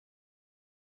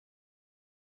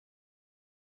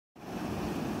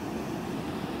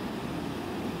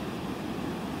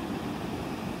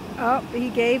Oh, he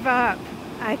gave up.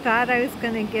 I thought I was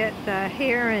going to get the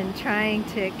heron trying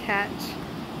to catch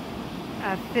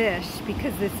a fish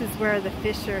because this is where the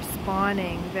fish are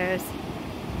spawning. There's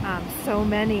so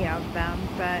many of them,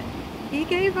 but he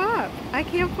gave up. I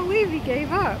can't believe he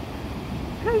gave up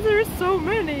because there's so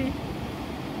many.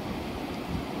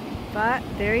 But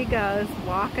there he goes,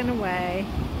 walking away.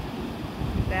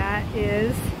 That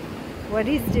is what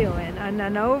he's doing. And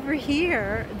then over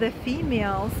here, the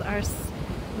females are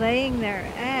laying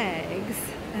their eggs.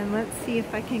 And let's see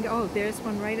if I can go. Oh, there's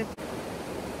one right at.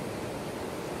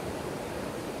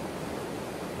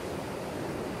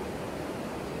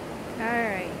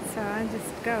 Alright, so I'll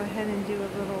just go ahead and do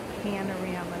a little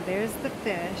panorama. There's the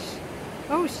fish.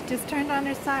 Oh, she just turned on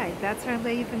her side. That's her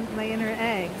laying her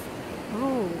eggs.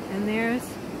 Oh, and there's,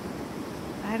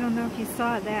 I don't know if you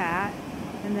saw that.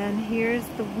 And then here's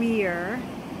the weir.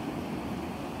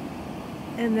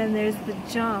 And then there's the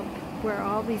jump where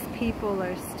all these people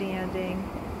are standing.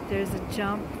 There's a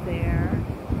jump there.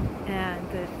 And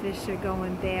the fish are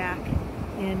going back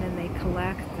in and they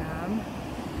collect them.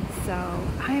 So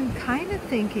I'm kind of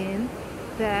thinking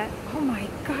that, oh my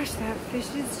gosh, that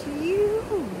fish is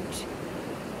huge.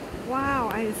 Wow,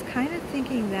 I was kind of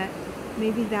thinking that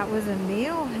maybe that was a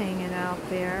male hanging out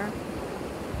there.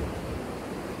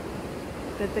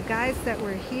 But the guys that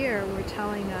were here were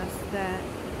telling us that,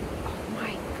 oh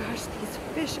my gosh, these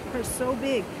fish are so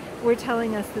big. We're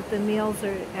telling us that the males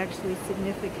are actually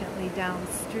significantly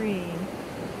downstream,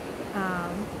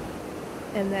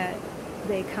 and that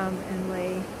they come and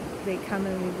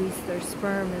release their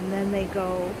sperm, and then they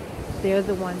go, they're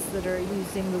the ones that are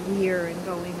using the weir and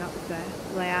going up the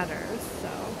ladders. So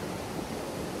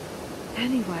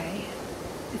anyway,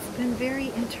 it's been very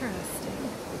interesting.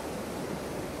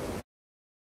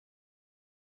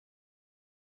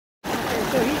 Okay,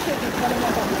 so he should be coming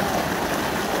up on the line.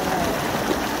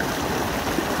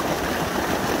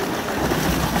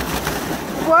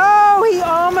 Whoa, he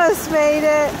almost made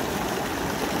it.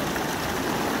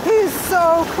 He's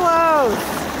so close.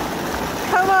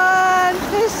 Come on,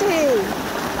 fishy.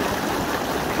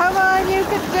 Come on, you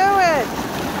can do it.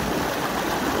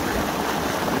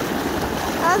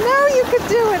 I know you can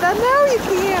do it. I know you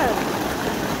can.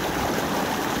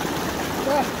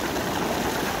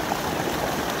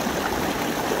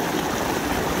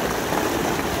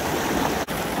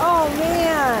 Oh,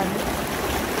 man.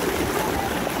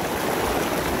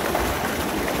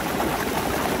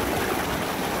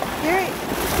 Here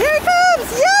he comes!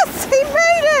 Yes, he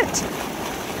made it!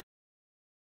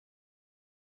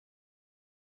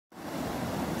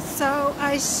 So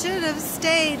I should have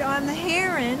stayed on the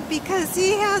heron because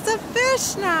he has a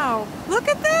fish now. Look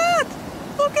at that!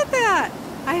 Look at that!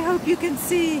 I hope you can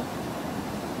see.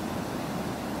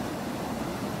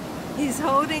 He's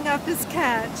holding up his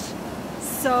catch.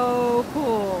 So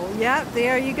cool. Yep,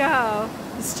 there you go.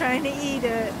 He's trying to eat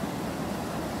it.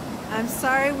 I'm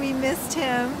sorry we missed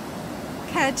him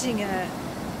catching it.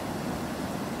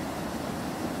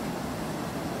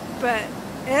 But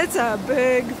it's a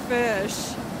big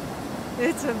fish.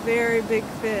 It's a very big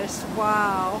fish.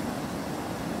 Wow.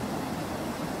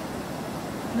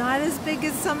 Not as big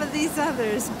as some of these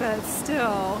others, but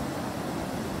still.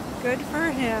 Good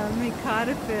for him. He caught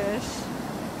a fish.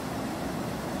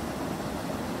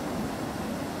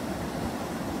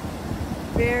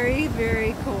 Very,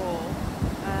 very cool.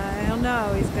 I don't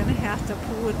know. He's going to have to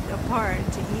pull it apart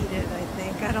to eat it, I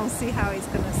think. I don't see how he's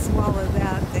going to swallow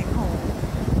that thing whole.